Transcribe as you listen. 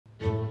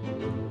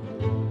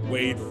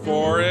Wait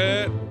for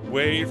it.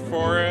 Wait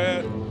for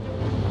it.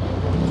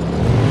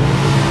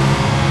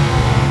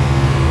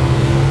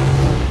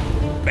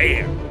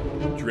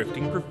 Bam!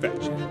 Drifting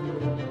perfection.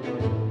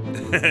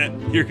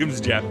 Here comes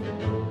Jeff. Where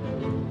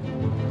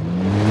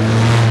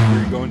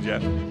are you going,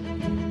 Jeff?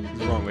 It's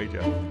the wrong way,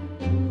 Jeff.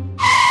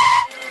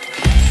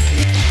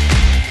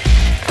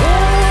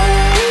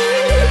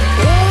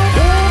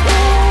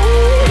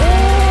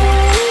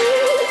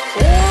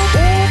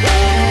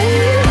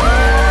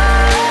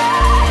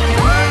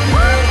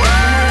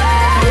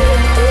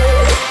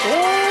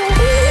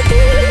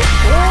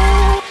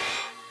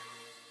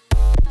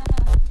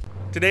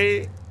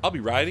 Today, I'll be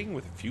riding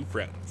with a few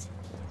friends.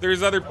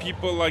 There's other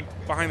people like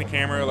behind the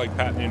camera, like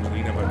Pat and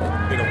Angelina, but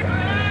they don't know.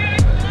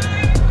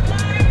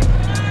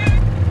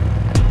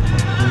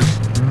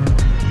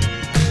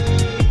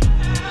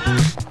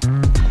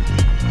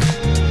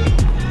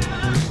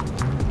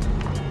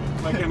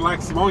 Like in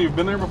Lac Simon, you've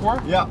been there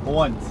before? Yeah,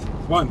 once.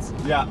 Once?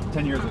 Yeah,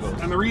 10 years ago.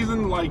 And the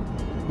reason like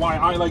why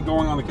I like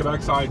going on the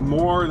Quebec side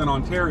more than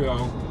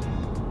Ontario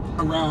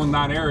around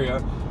that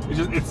area is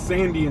just it's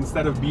sandy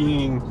instead of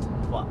being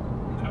flat.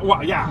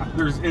 Well, yeah,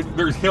 there's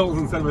hills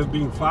instead of it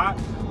being flat,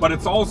 but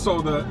it's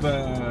also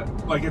the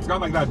like it's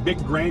got like that big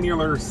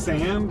granular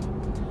sand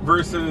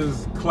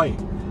versus clay.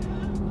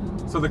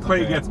 So the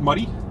clay gets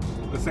muddy,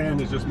 the sand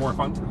is just more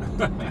fun.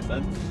 Makes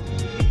sense.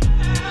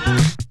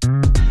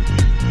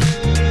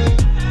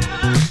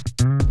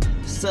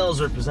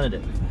 Sales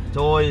representative.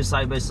 Toys,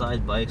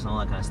 side-by-side bikes, and all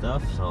that kind of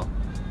stuff. So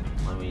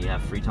when we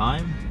have free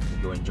time,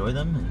 we go enjoy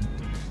them and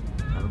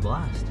have a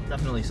blast.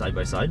 Definitely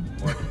side-by-side.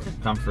 More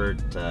comfort,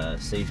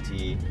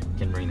 safety,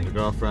 can bring the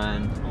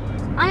girlfriend.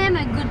 I am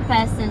a good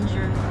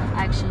passenger,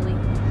 actually.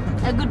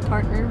 A good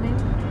partner, maybe.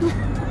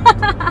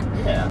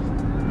 Yeah.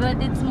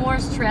 But it's more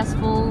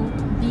stressful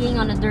being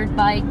on a dirt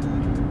bike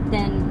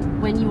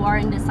than when you are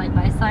in the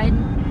side-by-side.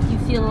 You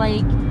feel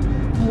like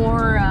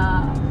more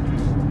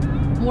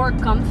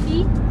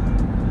comfy,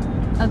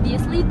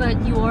 obviously, but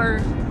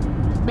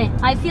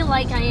I feel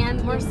like I am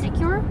more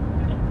secure.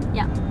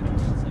 Yeah.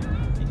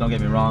 Don't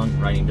get me wrong,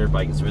 riding dirt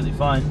bike is really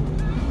fun,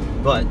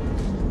 but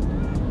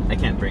I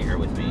can't bring her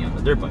with me on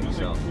the dirt bike.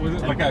 So was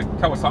it like a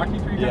Kawasaki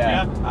 350?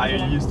 Yeah,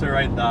 I used to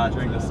ride that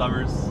during the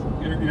summers.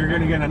 You're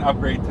gonna get an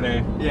upgrade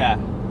today. Yeah.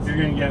 You're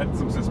gonna get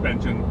some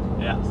suspension.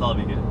 Yeah, so that'll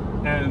be good.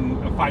 And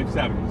a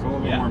 570, so a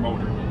little bit more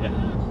motor.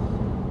 Yeah.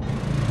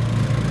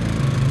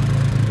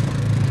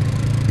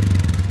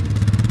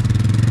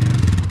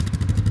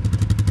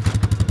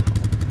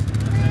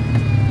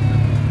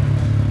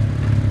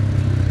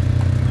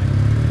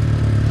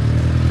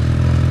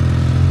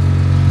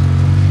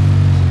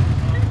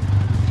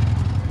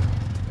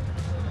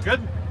 Good?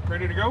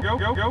 Ready to go? Go,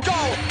 go, go. Go!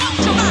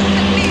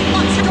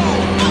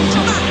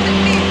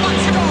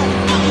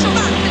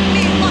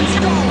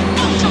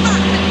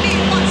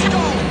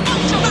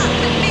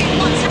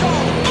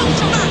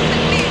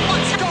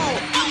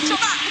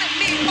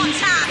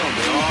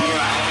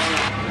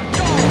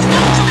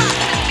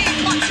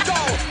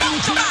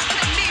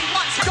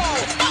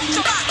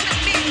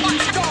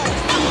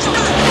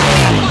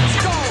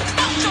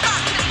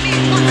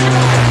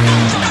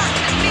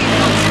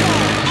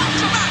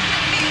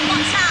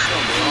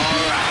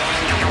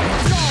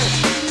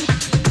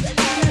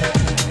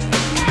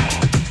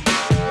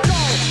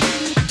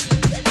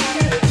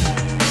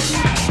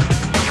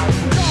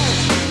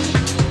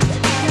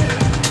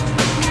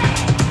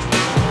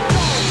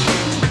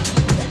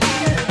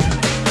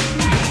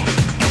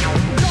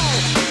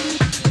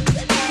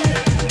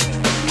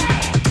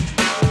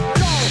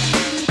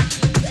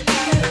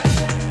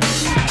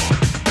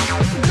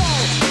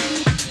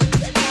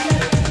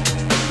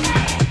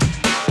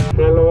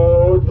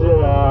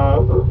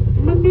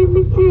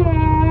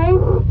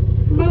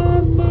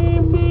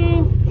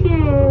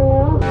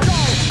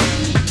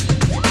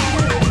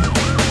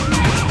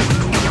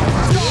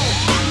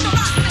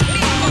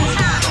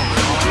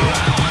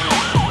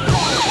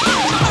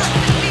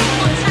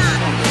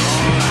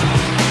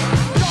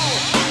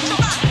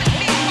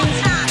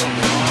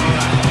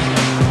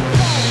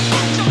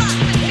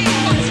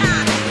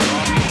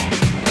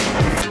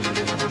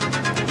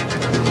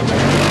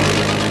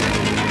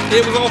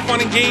 It was all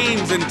fun and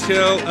games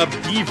until a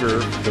beaver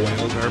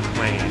foiled our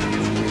plans.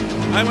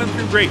 I went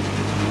through great.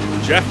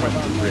 Jeff went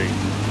through great.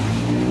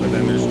 But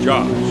then there's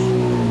Josh.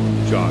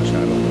 Josh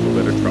had a little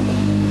bit of trouble.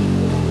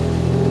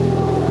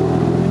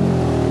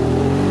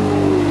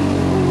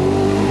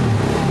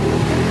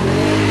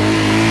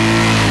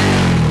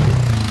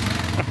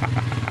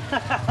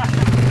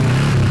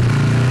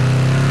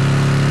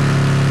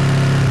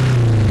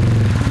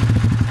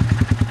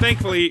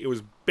 Thankfully, it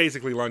was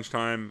basically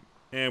lunchtime,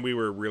 and we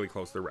were really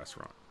close to the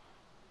restaurant.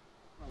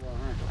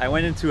 I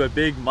went into a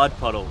big mud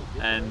puddle,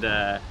 and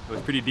it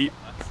was pretty deep.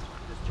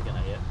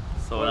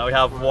 So now we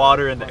have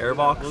water in the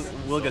airbox.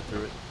 We'll get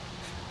through it.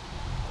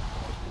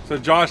 So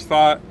Josh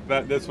thought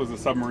that this was a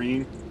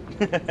submarine,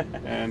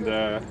 and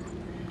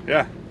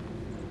yeah,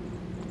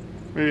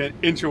 maybe an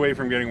inch away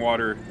from getting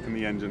water in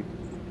the engine.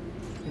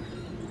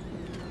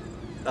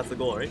 That's the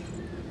goal, right?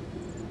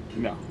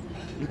 No.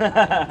 You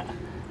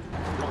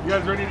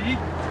guys ready to eat?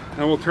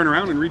 And we'll turn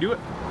around and redo it.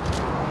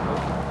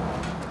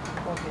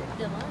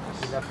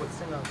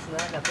 Delicious.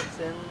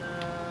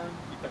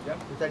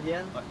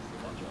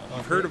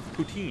 You've heard of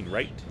poutine,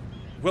 right?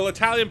 Well,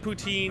 Italian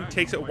poutine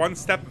takes it one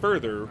step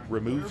further,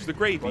 removes the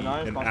gravy,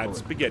 and adds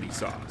spaghetti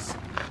sauce.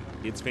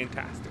 It's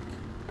fantastic.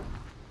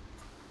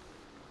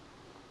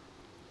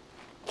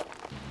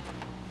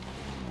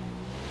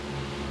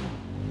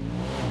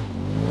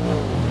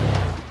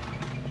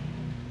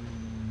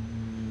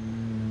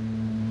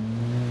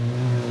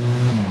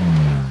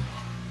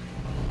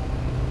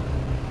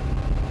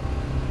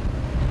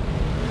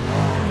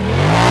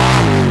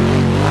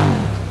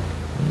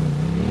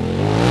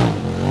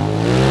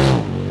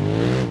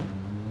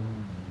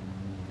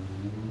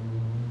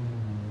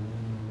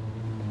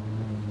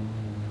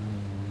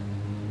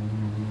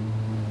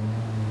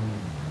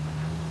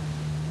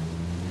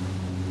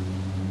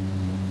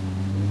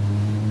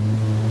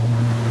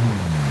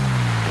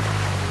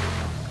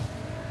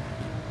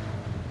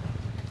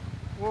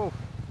 Whoa.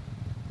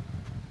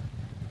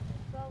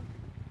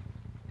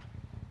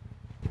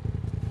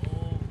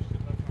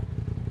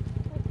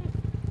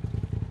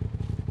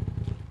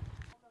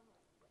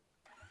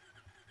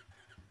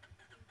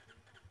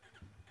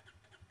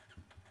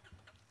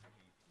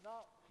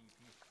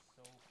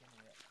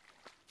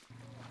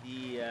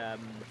 The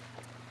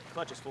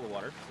clutch is full of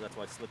water, so that's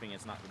why it's slipping.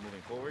 It's not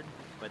moving forward,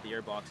 but the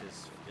air box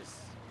is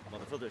well,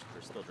 the filters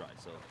are still dry,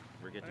 so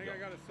we're good to go. I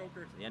got a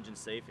soaker. The engine's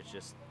safe. It's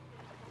just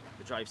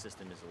the drive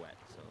system is wet,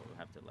 so we'll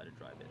have to let it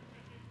dry a bit.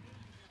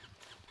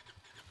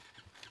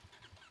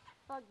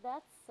 Fuck,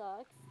 that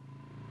sucks.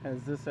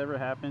 Has this ever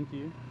happened to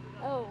you?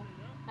 Oh,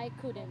 I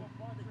couldn't.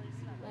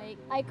 Like,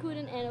 I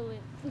couldn't handle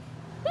it.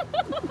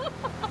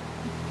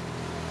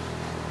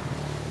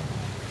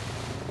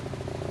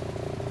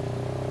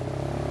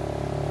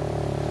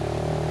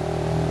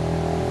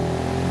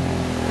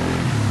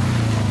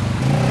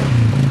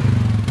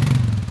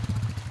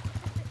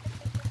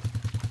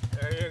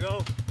 There you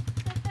go.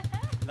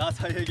 That's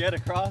how you get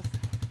across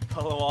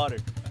full of water.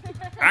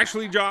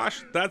 Actually,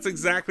 Josh, that's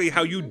exactly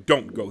how you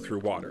don't go through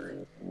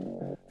water.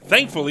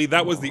 Thankfully,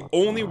 that was the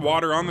only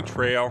water on the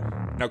trail.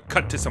 Now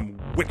cut to some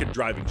wicked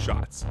driving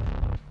shots.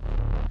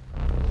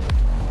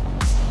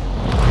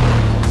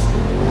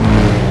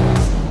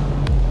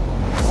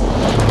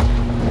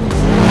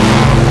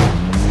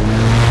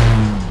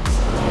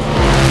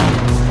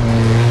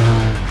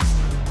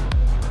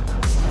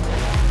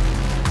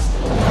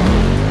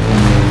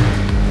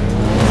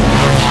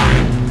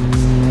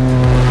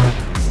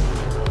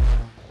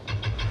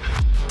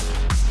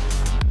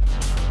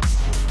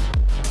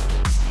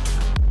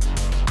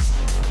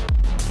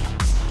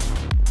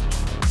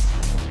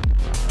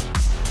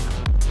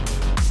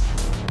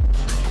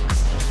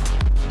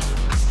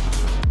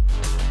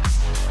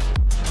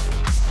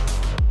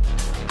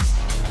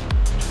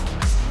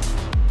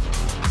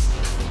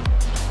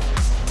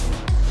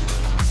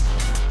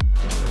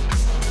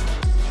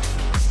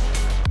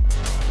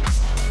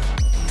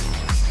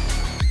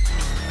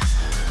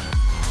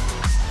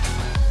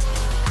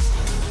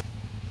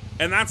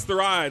 And that's the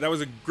ride. That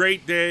was a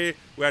great day.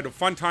 We had a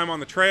fun time on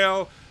the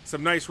trail.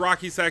 Some nice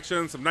rocky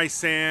sections, some nice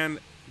sand,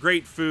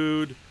 great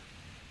food.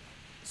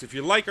 So if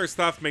you like our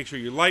stuff, make sure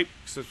you like,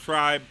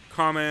 subscribe,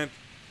 comment,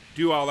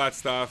 do all that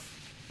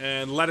stuff,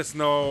 and let us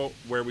know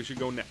where we should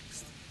go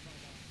next.